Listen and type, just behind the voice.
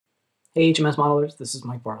Hey HMS modelers, this is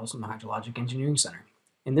Mike Bartles from the Hydrologic Engineering Center.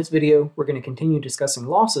 In this video, we're going to continue discussing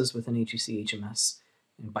losses within HEC-HMS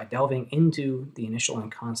and by delving into the initial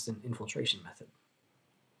and constant infiltration method.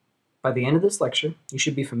 By the end of this lecture, you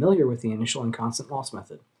should be familiar with the initial and constant loss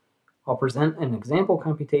method. I'll present an example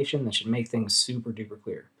computation that should make things super duper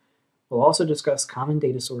clear. We'll also discuss common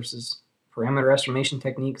data sources, parameter estimation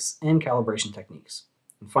techniques, and calibration techniques.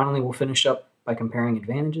 And finally, we'll finish up by comparing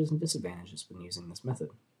advantages and disadvantages when using this method.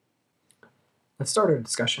 Let's start our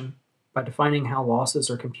discussion by defining how losses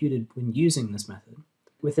are computed when using this method.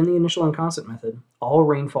 Within the initial and constant method, all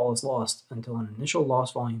rainfall is lost until an initial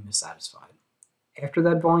loss volume is satisfied. After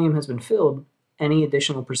that volume has been filled, any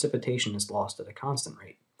additional precipitation is lost at a constant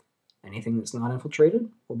rate. Anything that's not infiltrated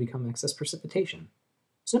will become excess precipitation.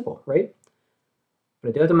 Simple, right? But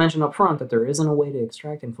I do have to mention up front that there isn't a way to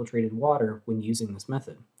extract infiltrated water when using this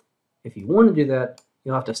method. If you want to do that,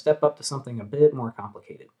 you'll have to step up to something a bit more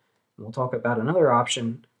complicated. And we'll talk about another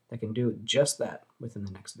option that can do just that within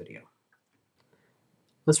the next video.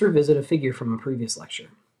 Let's revisit a figure from a previous lecture.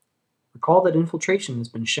 Recall that infiltration has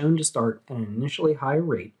been shown to start at an initially high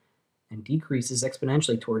rate and decreases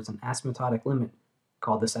exponentially towards an asymptotic limit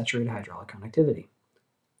called the saturated hydraulic conductivity.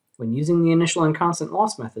 When using the initial and constant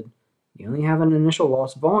loss method, you only have an initial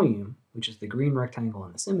loss volume, which is the green rectangle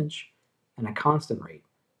in this image, and a constant rate,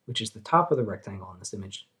 which is the top of the rectangle in this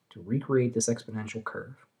image, to recreate this exponential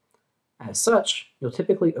curve. As such, you'll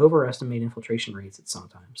typically overestimate infiltration rates at some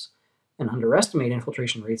times, and underestimate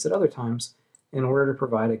infiltration rates at other times in order to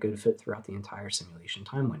provide a good fit throughout the entire simulation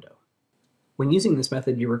time window. When using this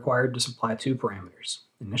method, you're required to supply two parameters,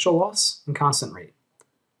 initial loss and constant rate.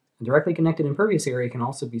 A directly connected impervious area can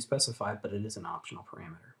also be specified, but it is an optional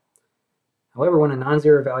parameter. However, when a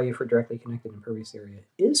non-zero value for directly connected impervious area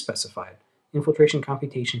is specified, infiltration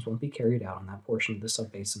computations won't be carried out on that portion of the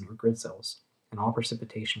subbasin or grid cells, and all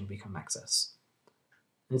precipitation will become excess.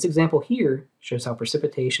 This example here shows how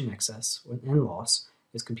precipitation excess and loss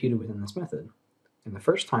is computed within this method. In the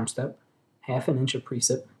first time step, half an inch of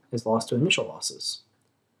precip is lost to initial losses.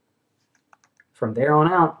 From there on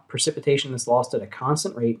out, precipitation is lost at a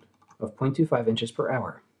constant rate of 0.25 inches per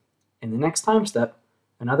hour. In the next time step,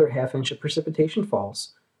 another half inch of precipitation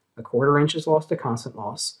falls, a quarter inch is lost to constant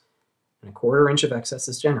loss, and a quarter inch of excess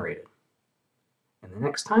is generated. In the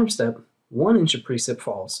next time step, 1 inch of precip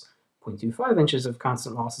falls, 0.25 inches of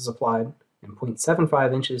constant loss is applied, and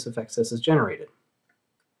 0.75 inches of excess is generated.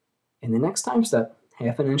 In the next time step,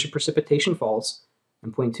 half an inch of precipitation falls,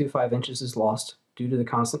 and 0.25 inches is lost due to the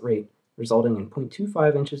constant rate, resulting in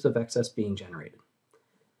 0.25 inches of excess being generated.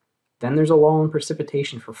 Then there's a lull in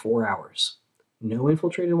precipitation for 4 hours. No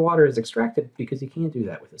infiltrated water is extracted because you can't do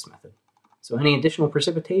that with this method. So any additional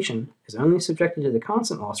precipitation is only subjected to the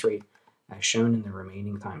constant loss rate as shown in the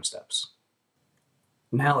remaining time steps.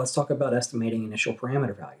 Now let's talk about estimating initial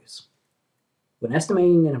parameter values. When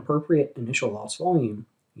estimating an appropriate initial loss volume,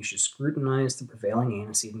 you should scrutinize the prevailing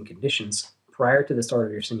antecedent conditions prior to the start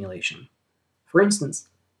of your simulation. For instance,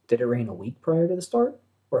 did it rain a week prior to the start,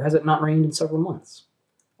 or has it not rained in several months?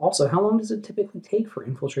 Also, how long does it typically take for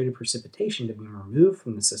infiltrated precipitation to be removed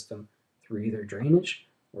from the system through either drainage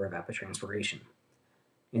or evapotranspiration?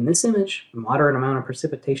 In this image, a moderate amount of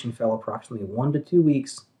precipitation fell approximately 1 to 2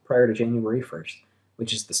 weeks prior to January 1st,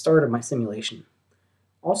 which is the start of my simulation.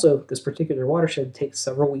 Also, this particular watershed takes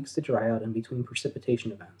several weeks to dry out in between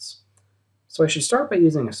precipitation events. So I should start by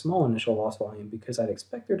using a small initial loss volume because I'd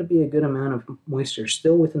expect there to be a good amount of moisture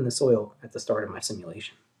still within the soil at the start of my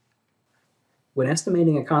simulation. When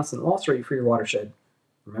estimating a constant loss rate for your watershed,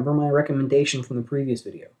 remember my recommendation from the previous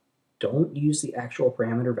video. Don't use the actual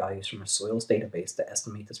parameter values from a soils database to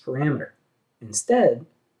estimate this parameter. Instead,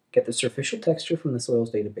 get the superficial texture from the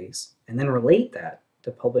soils database and then relate that to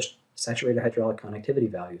published saturated hydraulic conductivity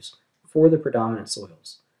values for the predominant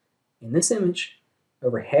soils. In this image,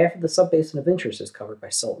 over half of the subbasin of interest is covered by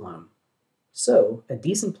silt loam. So, a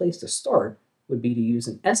decent place to start would be to use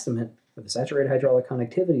an estimate of the saturated hydraulic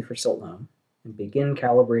conductivity for silt loam and begin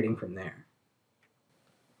calibrating from there.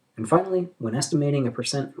 And finally, when estimating a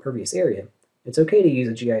percent impervious area, it's okay to use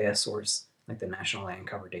a GIS source like the National Land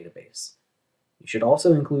Cover Database. You should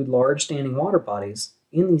also include large standing water bodies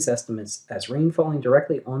in these estimates, as rain falling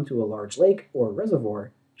directly onto a large lake or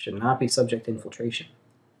reservoir should not be subject to infiltration.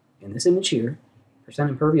 In this image here, percent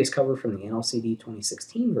impervious cover from the NLCD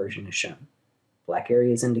 2016 version is shown. Black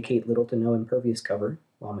areas indicate little to no impervious cover,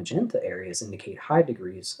 while magenta areas indicate high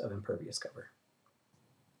degrees of impervious cover.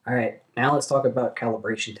 Alright, now let's talk about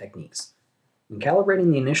calibration techniques. When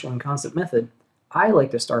calibrating the initial and constant method, I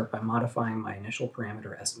like to start by modifying my initial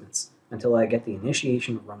parameter estimates until I get the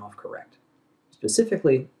initiation of runoff correct.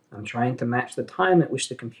 Specifically, I'm trying to match the time at which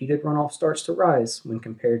the computed runoff starts to rise when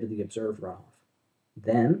compared to the observed runoff.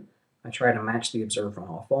 Then, I try to match the observed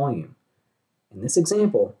runoff volume. In this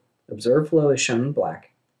example, observed flow is shown in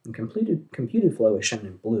black, and computed flow is shown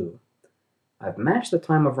in blue. I've matched the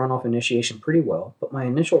time of runoff initiation pretty well, but my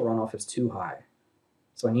initial runoff is too high.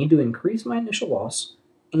 So I need to increase my initial loss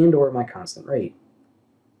and/or my constant rate.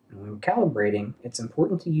 And when calibrating, it's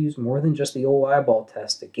important to use more than just the old eyeball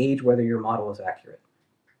test to gauge whether your model is accurate.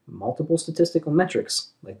 Multiple statistical metrics,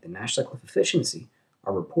 like the Nash cycle efficiency,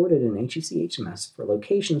 are reported in HEC-HMS for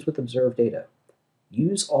locations with observed data.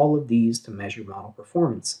 Use all of these to measure model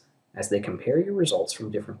performance as they compare your results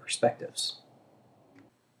from different perspectives.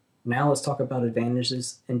 Now let's talk about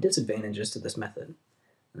advantages and disadvantages to this method.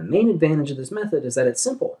 And the main advantage of this method is that it's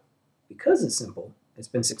simple. Because it's simple, it's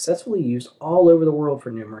been successfully used all over the world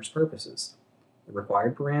for numerous purposes. The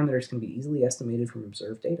required parameters can be easily estimated from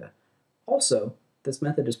observed data. Also, this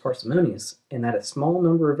method is parsimonious in that a small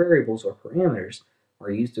number of variables or parameters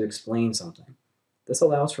are used to explain something. This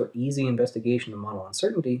allows for easy investigation of model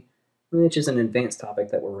uncertainty, which is an advanced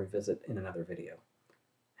topic that we'll revisit in another video.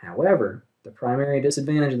 However, the primary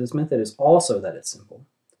disadvantage of this method is also that it's simple.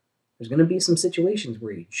 There's going to be some situations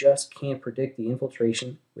where you just can't predict the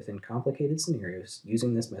infiltration within complicated scenarios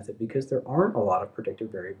using this method because there aren't a lot of predictive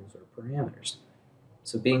variables or parameters.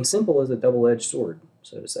 So being simple is a double-edged sword,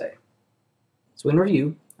 so to say. So in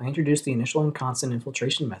review, I introduced the initial and constant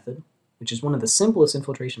infiltration method, which is one of the simplest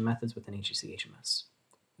infiltration methods within HEC-HMS.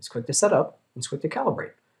 It's quick to set up and it's quick to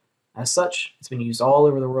calibrate. As such, it's been used all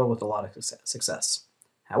over the world with a lot of success.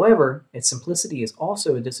 However, its simplicity is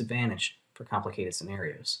also a disadvantage for complicated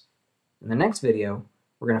scenarios. In the next video,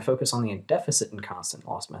 we're going to focus on the deficit and constant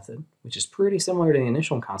loss method, which is pretty similar to the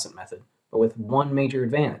initial and constant method, but with one major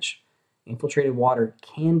advantage. Infiltrated water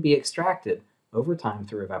can be extracted over time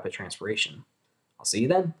through evapotranspiration. I'll see you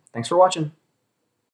then. Thanks for watching.